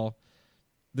the ball,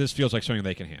 this feels like something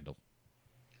they can handle.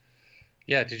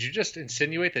 Yeah, did you just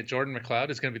insinuate that Jordan McLeod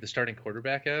is going to be the starting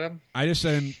quarterback, Adam? I just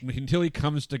said until he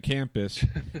comes to campus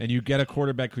and you get a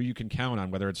quarterback who you can count on,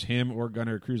 whether it's him or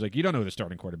Gunnar Cruz, like, you don't know who the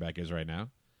starting quarterback is right now.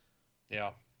 Yeah,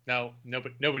 no,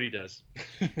 nobody does.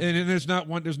 and there's no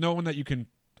one that you can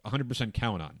 100%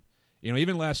 count on. You know,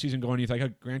 even last season going, you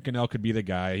think Grant Gunnell could be the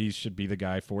guy. He should be the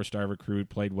guy, 4-star recruit,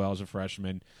 played well as a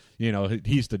freshman. You know,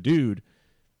 he's the dude.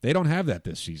 They don't have that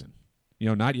this season. You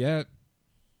know, not yet.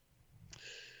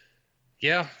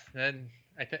 Yeah, and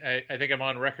I think I'm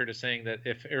on record as saying that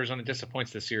if Arizona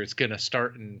disappoints this year, it's going to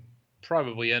start and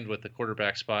probably end with the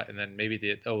quarterback spot and then maybe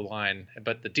the O-line.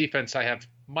 But the defense I have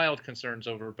mild concerns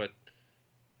over, but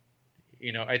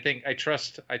you know, I think I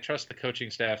trust the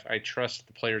coaching staff. I trust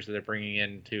the players that they're bringing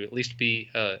in to at least be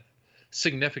a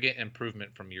significant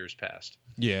improvement from years past.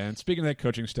 Yeah, and speaking of that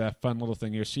coaching staff, fun little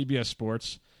thing here, CBS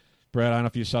Sports, Brad, I don't know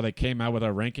if you saw, they came out with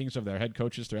our rankings of their head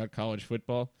coaches throughout college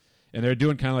football. And they're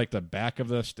doing kind of like the back of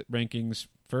the rankings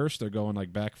first. They're going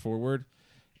like back forward.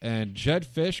 And Jedd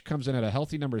Fisch comes in at a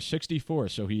healthy number 64.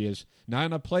 So he is not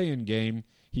in a play-in game.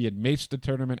 He had maced the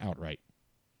tournament outright.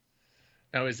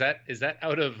 Now, is that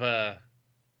out of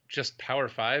just Power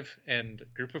 5 and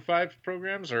Group of 5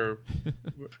 programs? Or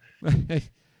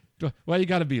why you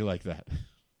got to be like that?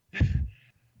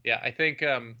 Yeah, I think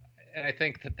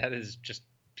that is just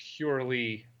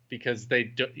purely because they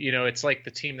do, you know, it's like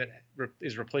the team that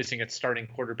is replacing its starting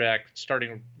quarterback,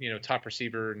 starting, you know, top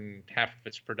receiver and half of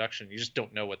its production. You just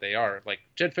don't know what they are. Like,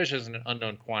 Jedd Fisch is an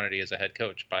unknown quantity as a head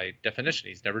coach by definition.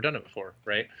 He's never done it before,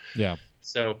 right? Yeah.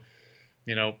 So,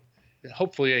 you know,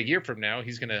 hopefully a year from now,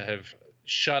 he's going to have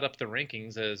shot up the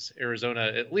rankings as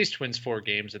Arizona at least wins 4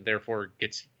 games and therefore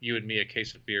gets you and me a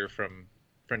case of beer from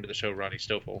friend of the show, Ronnie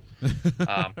Stoffel.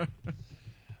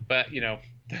 But, you know,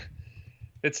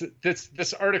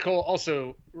 this article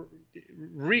also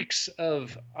reeks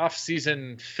of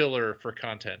off-season filler for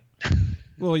content.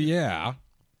 Well, yeah,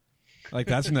 like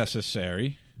that's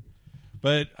necessary.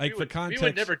 But like for context, we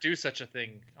would never do such a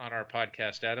thing on our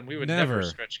podcast, Adam. We would never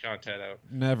stretch content out.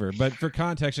 Never. But for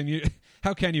context, and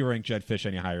how can you rank Jedd Fisch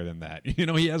any higher than that? You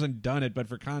know, he hasn't done it. But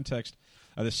for context,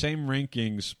 the same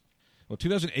rankings. Well,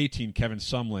 2018, Kevin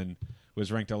Sumlin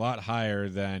was ranked a lot higher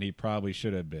than he probably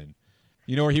should have been.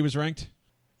 You know where he was ranked?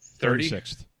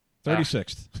 36th.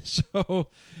 36th. So,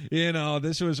 you know,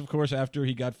 this was, of course, after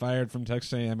he got fired from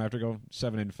Texas A&M after going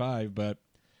 7-5. But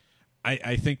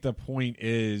I think the point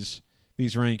is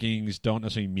these rankings don't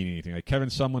necessarily mean anything. Like Kevin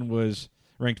Sumlin was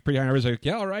ranked pretty high. I was like,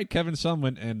 yeah, all right, Kevin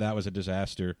Sumlin, and that was a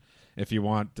disaster. If you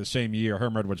want the same year,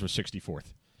 Herm Edwards was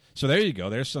 64th. So there you go.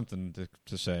 There's something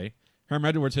to say. Herm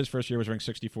Edwards, his first year was ranked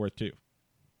 64th too.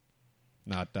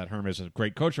 Not that Herm is a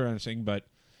great coach or anything, but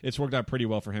it's worked out pretty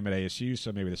well for him at ASU,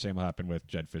 so maybe the same will happen with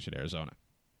Jedd Fisch at Arizona.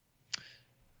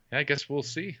 I guess we'll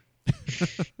see.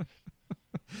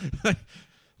 A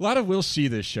lot of we'll see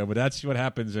this show, but that's what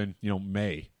happens in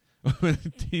May when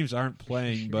teams aren't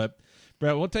playing. But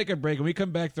Brett, we'll take a break. When we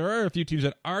come back, there are a few teams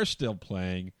that are still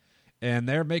playing, and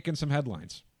they're making some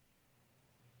headlines.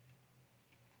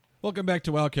 Welcome back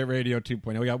to Wildcat Radio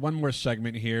 2.0. We got one more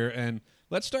segment here, and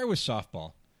let's start with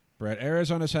softball. Brett,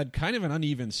 Arizona's had kind of an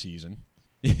uneven season.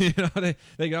 They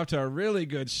got off to a really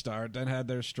good start, then had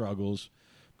their struggles.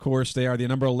 Of course, they are the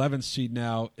number 11 seed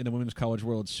now in the Women's College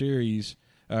World Series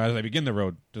as they begin the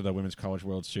road to the Women's College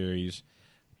World Series.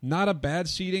 Not a bad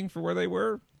seeding for where they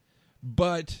were,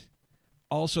 but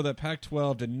also the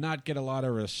Pac-12 did not get a lot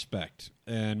of respect.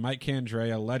 And Mike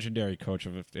Candrea, a legendary coach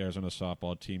of the Arizona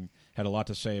softball team, had a lot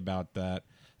to say about that.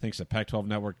 Thinks the Pac-12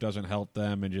 network doesn't help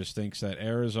them and just thinks that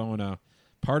Arizona,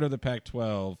 part of the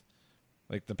Pac-12,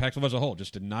 like the Pac-12 as a whole,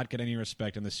 just did not get any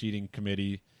respect in the seeding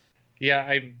committee.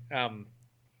 Yeah,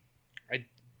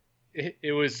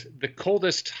 it was the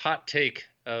coldest hot take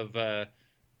of the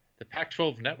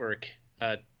Pac-12 network.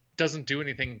 Doesn't do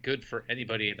anything good for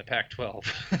anybody in the Pac-12.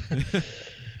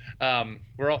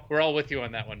 We're all with you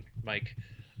on that one, Mike.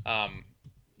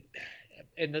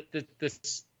 And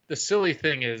the silly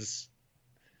thing is,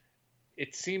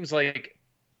 it seems like,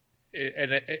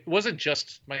 it wasn't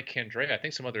just Mike Candrea. I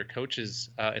think some other coaches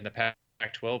in the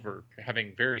Pac-12 are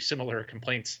having very similar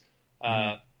complaints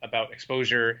about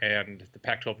exposure and the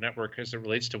Pac-12 network as it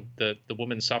relates to the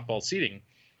women's softball seeding.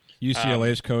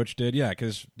 UCLA's coach did, yeah,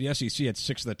 because the SEC had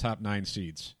 6 of the top 9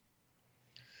 seeds.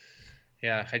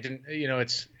 Yeah, I didn't.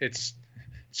 It's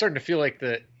starting to feel like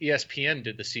the ESPN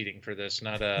did the seeding for this,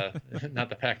 not not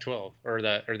the Pac-12 or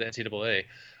the NCAA.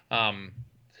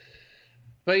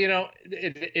 But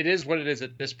it is what it is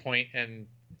at this point, and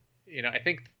I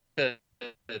think the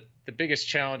biggest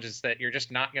challenge is that you're just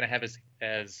not going to have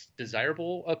as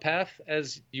desirable a path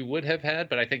as you would have had.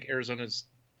 But I think Arizona's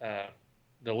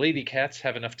the Lady Cats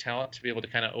have enough talent to be able to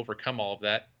kind of overcome all of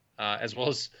that, as well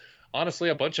as honestly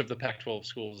a bunch of the Pac-12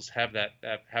 schools have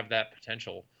that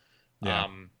potential. Yeah.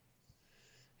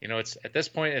 It's at this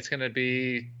point it's going to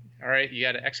be all right. You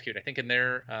got to execute. I think in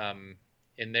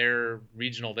their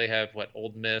regional they have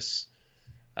Old Miss,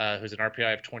 who's an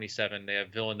RPI of 27. They have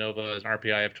Villanova as an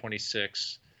RPI of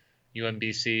 26.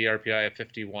 UMBC RPI of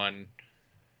 51.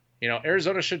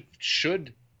 Arizona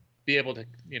should be able to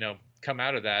come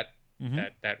out of that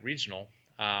that regional.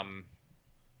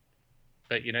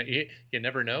 But you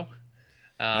never know.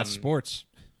 That's sports.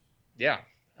 Yeah.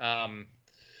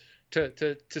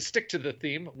 To stick to the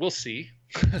theme, we'll see.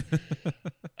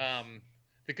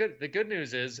 The good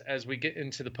news is, as we get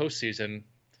into the postseason,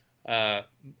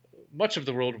 much of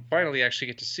the world will finally actually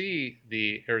get to see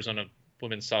the Arizona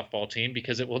women's softball team,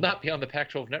 because it will not be on the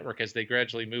Pac-12 network as they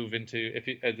gradually move into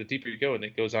as the deeper you go, and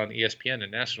it goes on ESPN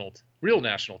and real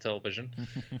national television.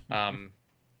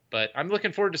 But I'm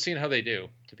looking forward to seeing how they do,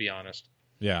 to be honest.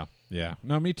 Yeah.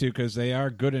 No, me too, because they are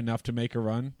good enough to make a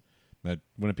run. That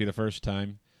wouldn't be the first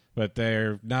time, but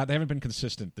they're not. They haven't been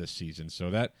consistent this season, so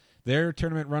that their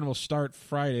tournament run will start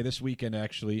Friday this weekend.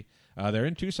 Actually, they're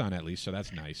in Tucson at least, so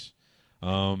that's nice.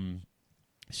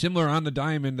 Similar on the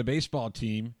diamond, the baseball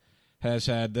team has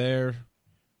had they're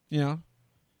doing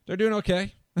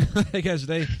okay. I guess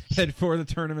they head for the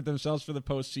tournament themselves for the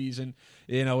postseason.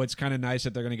 It's kind of nice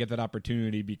that they're going to get that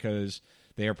opportunity, because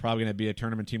they are probably going to be a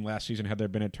tournament team last season had there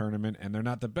been a tournament, and they're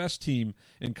not the best team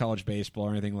in college baseball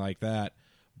or anything like that,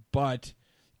 but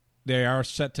they are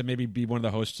set to maybe be one of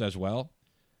the hosts as well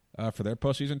for their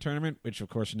postseason tournament, which of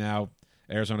course now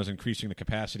Arizona's increasing the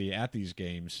capacity at these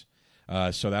games,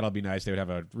 so that'll be nice. They would have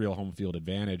a real home field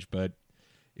advantage, but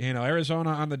Arizona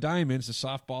on the diamonds, the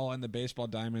softball and the baseball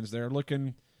diamonds, they're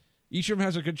looking. Each of them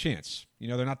has a good chance.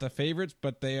 They're not the favorites,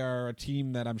 but they are a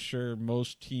team that I'm sure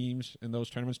most teams in those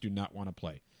tournaments do not want to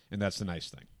play, and that's the nice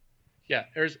thing. Yeah,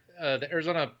 the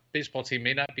Arizona baseball team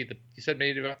may not be you said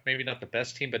maybe not the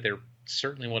best team, but they're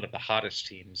certainly one of the hottest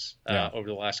teams over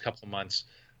the last couple of months.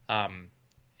 And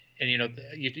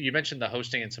you mentioned the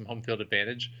hosting and some home field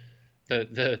advantage.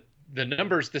 The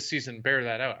numbers this season bear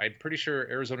that out. I'm pretty sure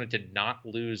Arizona did not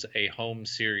lose a home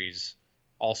series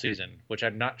all season, which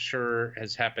I'm not sure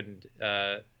has happened,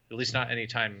 at least not any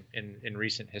time in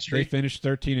recent history. They finished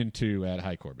 13-2 at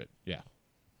High Corbett. Yeah.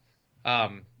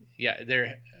 I'm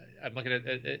looking at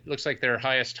it. It looks like their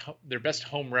best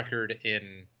home record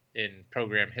in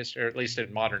program history, or at least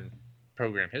in modern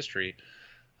program history.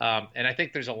 And I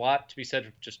think there's a lot to be said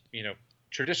for just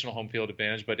traditional home field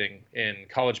advantage, but in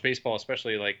college baseball,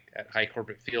 especially like at High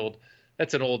Corbett Field,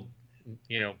 that's an old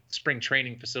spring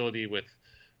training facility with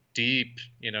deep,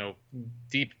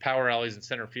 deep power alleys in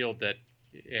center field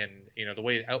and the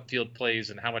way outfield plays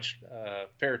and how much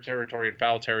fair territory and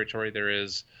foul territory there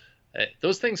is,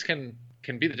 those things can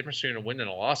be the difference between a win and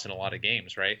a loss in a lot of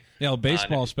games, right? Yeah, well,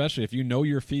 baseball especially, if you know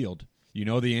your field, you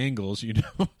know the angles,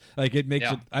 like it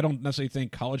makes it. I don't necessarily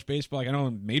think college baseball, like I know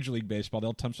in Major League Baseball,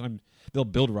 they'll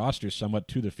build rosters somewhat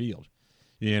to the field.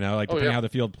 Depending on how the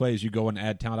field plays, you go and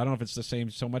add talent. I don't know if it's the same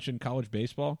so much in college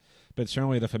baseball, but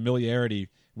certainly the familiarity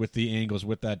with the angles,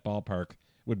 with that ballpark,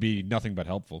 would be nothing but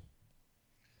helpful.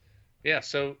 Yeah,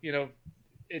 so,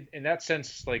 in that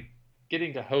sense, like,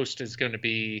 getting to host is going to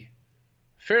be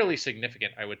fairly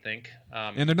significant, I would think.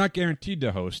 And they're not guaranteed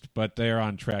to host, but they are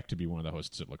on track to be one of the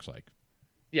hosts, it looks like.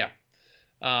 Yeah.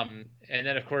 And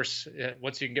then, of course,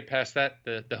 once you can get past that,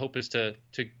 the hope is to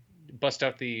bust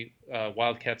out the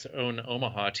Wildcats' own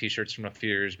Omaha T-shirts from a few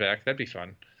years back. That'd be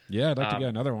fun. Yeah, I'd like to get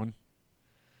another one.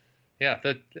 Yeah,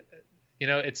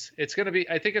 it's going to be.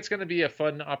 I think it's going to be a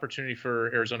fun opportunity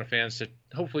for Arizona fans to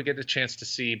hopefully get a chance to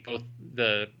see both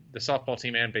the softball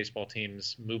team and baseball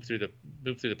teams move through the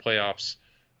playoffs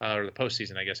or the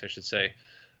postseason, I guess I should say,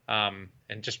 and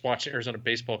just watch Arizona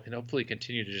baseball can hopefully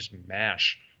continue to just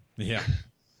mash. Yeah,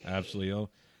 absolutely.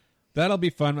 That'll be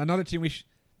fun. Another team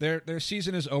their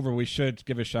season is over. We should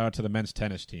give a shout out to the men's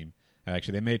tennis team.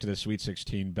 Actually, they made it to the Sweet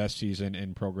 16, best season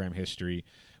in program history,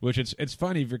 which it's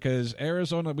funny because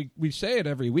Arizona, we say it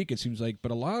every week, it seems like,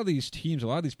 but a lot of these teams, a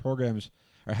lot of these programs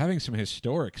are having some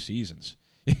historic seasons.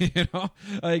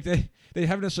 Like they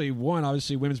haven't necessarily won.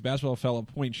 Obviously, women's basketball fell a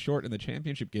point short in the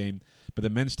championship game, but the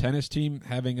men's tennis team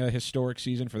having a historic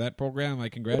season for that program,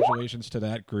 like congratulations to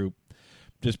that group,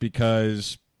 just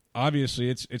because obviously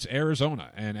it's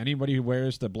Arizona, and anybody who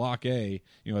wears the Block A,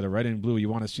 the red and blue, you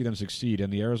want to see them succeed.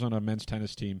 And the Arizona men's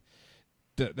tennis team,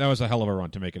 that was a hell of a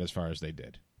run to make it as far as they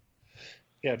did.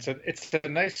 Yeah, it's a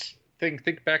nice thing.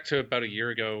 Think back to about a year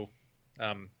ago,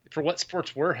 for what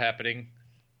sports were happening.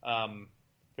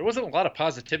 There wasn't a lot of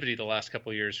positivity the last couple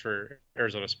of years for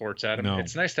Arizona sports, Adam. No.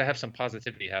 It's nice to have some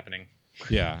positivity happening.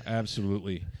 Yeah,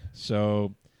 absolutely.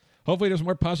 So hopefully there's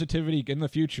more positivity in the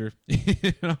future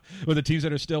with the teams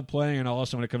that are still playing, and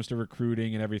also when it comes to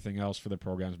recruiting and everything else for the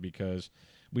programs, because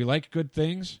we like good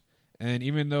things, and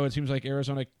even though it seems like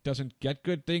Arizona doesn't get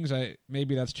good things,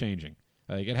 maybe that's changing.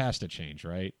 Like, it has to change,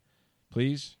 right?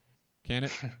 Please? Can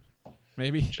it?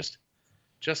 Maybe? Just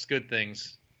good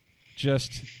things.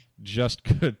 Just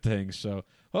good things. So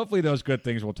hopefully those good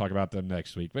things, we'll talk about them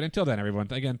next week. But until then, everyone,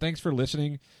 again, thanks for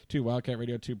listening to Wildcat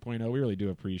Radio 2.0. We really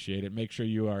do appreciate it. Make sure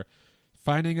you are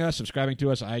finding us, subscribing to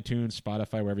us, iTunes,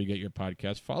 Spotify, wherever you get your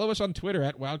podcasts. Follow us on Twitter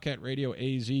at Wildcat Radio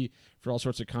AZ for all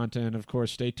sorts of content. And, of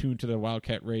course, stay tuned to the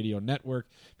Wildcat Radio Network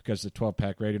because the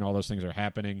 12-Pack Radio and all those things are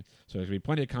happening. So there's going to be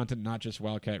plenty of content, not just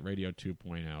Wildcat Radio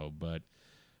 2.0. But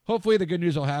hopefully the good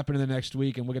news will happen in the next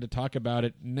week, and we'll get to talk about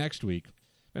it next week.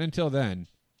 And until then,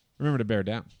 remember to bear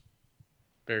down.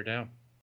 Bear down.